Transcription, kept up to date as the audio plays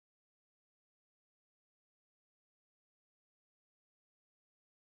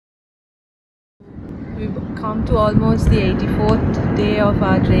we've come to almost the 84th day of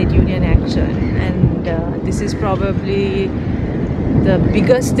our trade union action, and this is probably the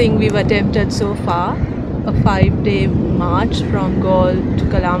biggest thing we've attempted so far, a 5-day march from Galle to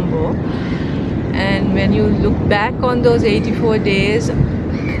Colombo. And when you look back on those 84 days,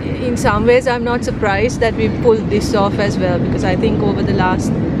 in some ways I'm not surprised that we pulled this off as well, because I think over the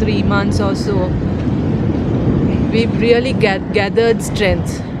last 3 months or so we've really gathered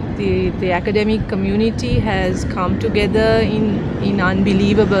strength. The academic community has come together in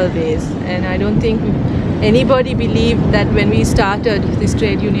unbelievable ways, and I don't think anybody believed that when we started this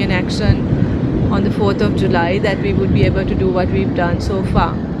trade union action on the 4th of July that we would be able to do what we've done so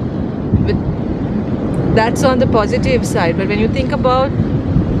far. But that's on the positive side. But when you think about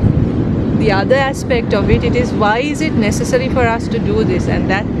the other aspect of it, it is why is it necessary for us to do this? And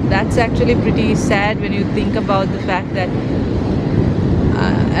that's actually pretty sad when you think about the fact that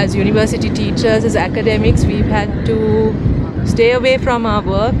as university teachers, as academics, we've had to stay away from our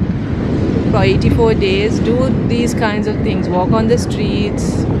work for 84 days, do these kinds of things, walk on the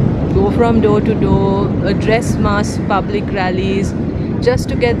streets, go from door to door, address mass public rallies, just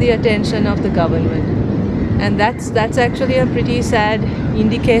to get the attention of the government. And that's actually a pretty sad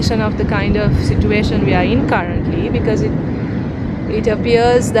indication of the kind of situation we are in currently, because it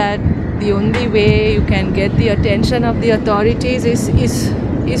appears that the only way you can get the attention of the authorities is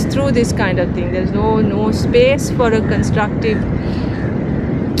through this kind of thing. There's no space for a constructive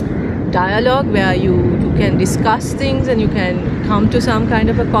dialogue where you can discuss things and you can come to some kind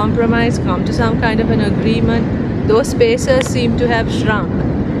of a compromise, come to some kind of an agreement. Those spaces seem to have shrunk,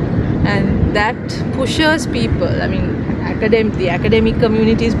 and that pushes people. I mean, the academic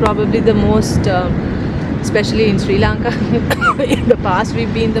community is probably the most, especially in Sri Lanka, in the past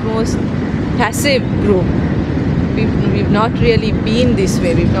we've been the most passive group. We've not really been this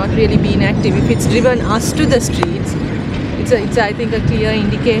way, we've not really been active. If it's driven us to the streets, it's I think a clear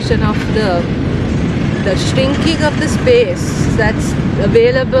indication of the shrinking of the space that's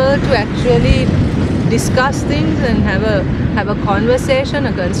available to actually discuss things and have a conversation,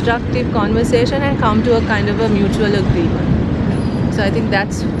 a constructive conversation, and come to a kind of a mutual agreement. So I think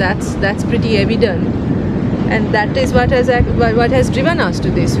that's pretty evident, and that is what has driven us to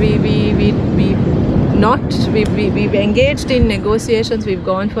this. We've engaged in negotiations. We've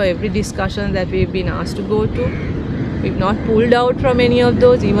gone for every discussion that we've been asked to go to. We've not pulled out from any of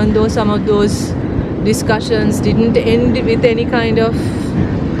those, even though some of those discussions didn't end with any kind of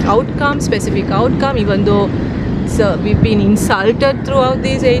specific outcome, even though we've been insulted throughout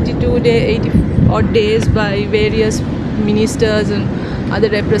these 80 odd days by various ministers and other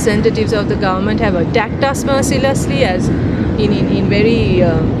representatives of the government have attacked us mercilessly as in very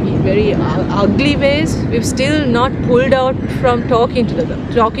ugly ways. We've still not pulled out from talking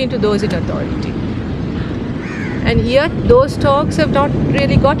to those in authority. And yet those talks have not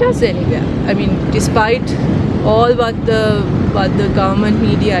really got us anywhere. I mean, despite all what the government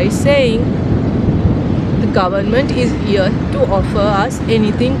media is saying, the government is yet to offer us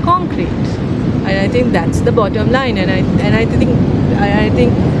anything concrete. And I think that's the bottom line. And I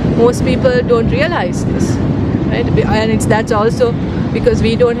think most people don't realize this, right? And that's also because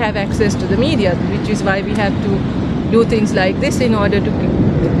we don't have access to the media, which is why we have to do things like this in order to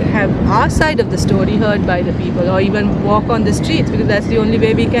have our side of the story heard by the people, or even walk on the streets, because that's the only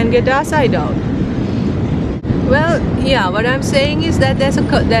way we can get our side out. Well, yeah, what I'm saying is that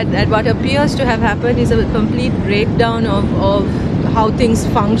that what appears to have happened is a complete breakdown of how things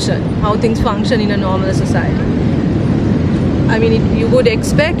function in a normal society. I mean, you would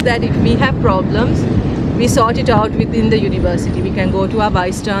expect that if we have problems, we sort it out within the university. We can go to our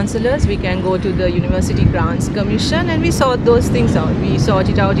vice chancellors, we can go to the University Grants Commission, and we sort those things out. We sort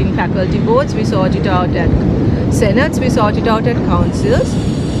it out in faculty boards, we sort it out at senates, we sort it out at councils,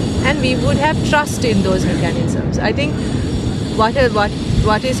 and we would have trust in those mechanisms. I think what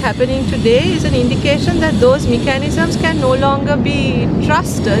is happening today is an indication that those mechanisms can no longer be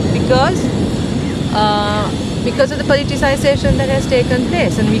trusted because of the politicization that has taken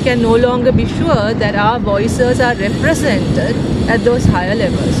place, and we can no longer be sure that our voices are represented at those higher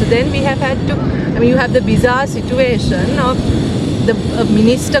levels. So then we have had to, I mean, you have the bizarre situation of a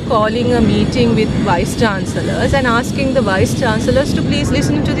minister calling a meeting with vice chancellors and asking the vice chancellors to please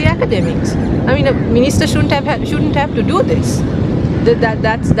listen to the academics. I mean, a minister shouldn't have to do this.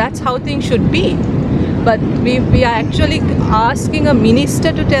 That's how things should be. But we are actually asking a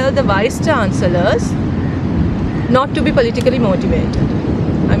minister to tell the vice chancellors not to be politically motivated.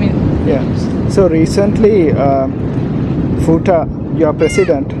 I mean, yeah. So recently, FUTA, your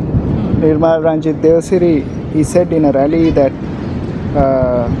president, Nirmal Ranjit Devasiri, he said in a rally that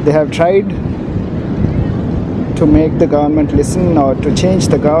they have tried to make the government listen or to change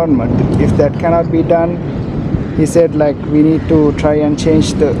the government. If that cannot be done, he said, like, we need to try and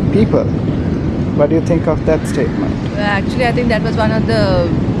change the people. What do you think of that statement? Actually, I think that was one of the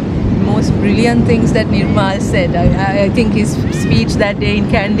most brilliant things that Nirmal said. I think his speech that day in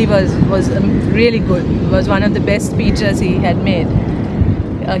Kandy was really good. It was one of the best speeches he had made.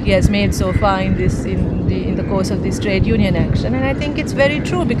 He has made so far in the course of this trade union action, and I think it's very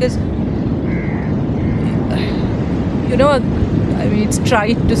true because, you know, I mean, it's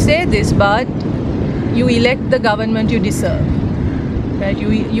trite to say this, but you elect the government you deserve, right?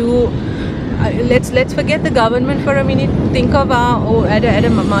 Let's forget the government for a minute. Think of at a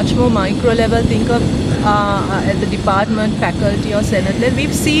much more micro level. Think of at the department, faculty, or senate level.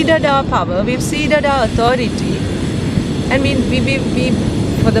 We've ceded our power, we've ceded our authority, and we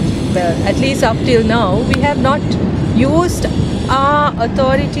for the at least up till now, we have not used our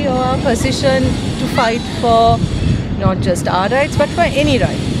authority or our position to fight for not just our rights but for any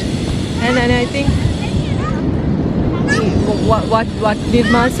right. And I think what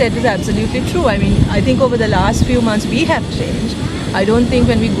Nirmal said is absolutely true. I mean, I think over the last few months we have changed. I don't think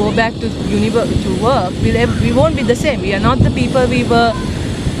when we go back to work, we won't be the same. We are not the people we were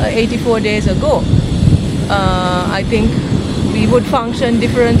 84 days ago. I think we would function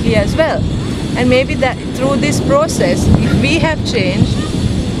differently as well. And maybe that through this process, if we have changed,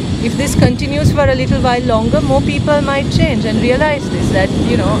 if this continues for a little while longer, more people might change and realize this, that,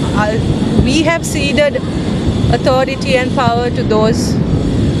 you know, we have ceded authority and power to those,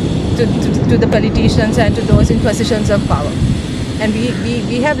 to the politicians and to those in positions of power. And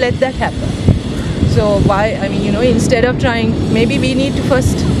we have let that happen. So why, I mean, you know, instead of trying, maybe we need to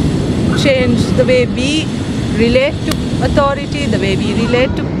first change the way we relate to authority, the way we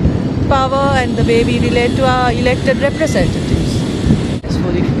relate to power, and the way we relate to our elected representatives.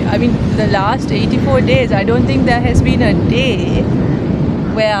 I mean, the last 84 days, I don't think there has been a day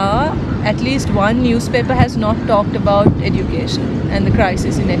where at least one newspaper has not talked about education and the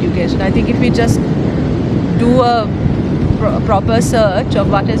crisis in education. I think if we just do a proper search of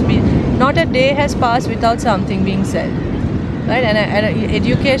what has been, not a day has passed without something being said, right? And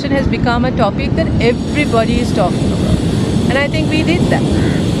education has become a topic that everybody is talking about, and I think we did that,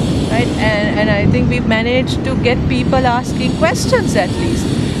 right? And I think we've managed to get people asking questions. At least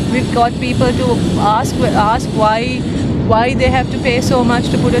we've got people to ask why they have to pay so much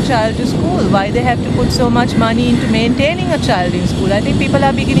to put a child to school, why they have to put so much money into maintaining a child in school. I think people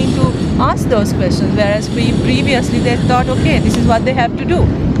are beginning to ask those questions, whereas previously they thought, okay, this is what they have to do.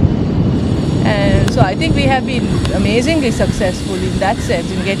 And so I think we have been amazingly successful in that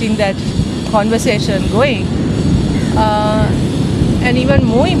sense, in getting that conversation going. And even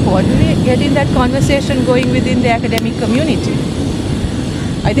more importantly, getting that conversation going within the academic community.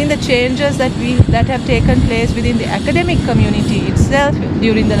 I think the changes that have taken place within the academic community itself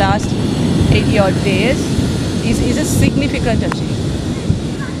during the last 80 odd days is a significant achievement.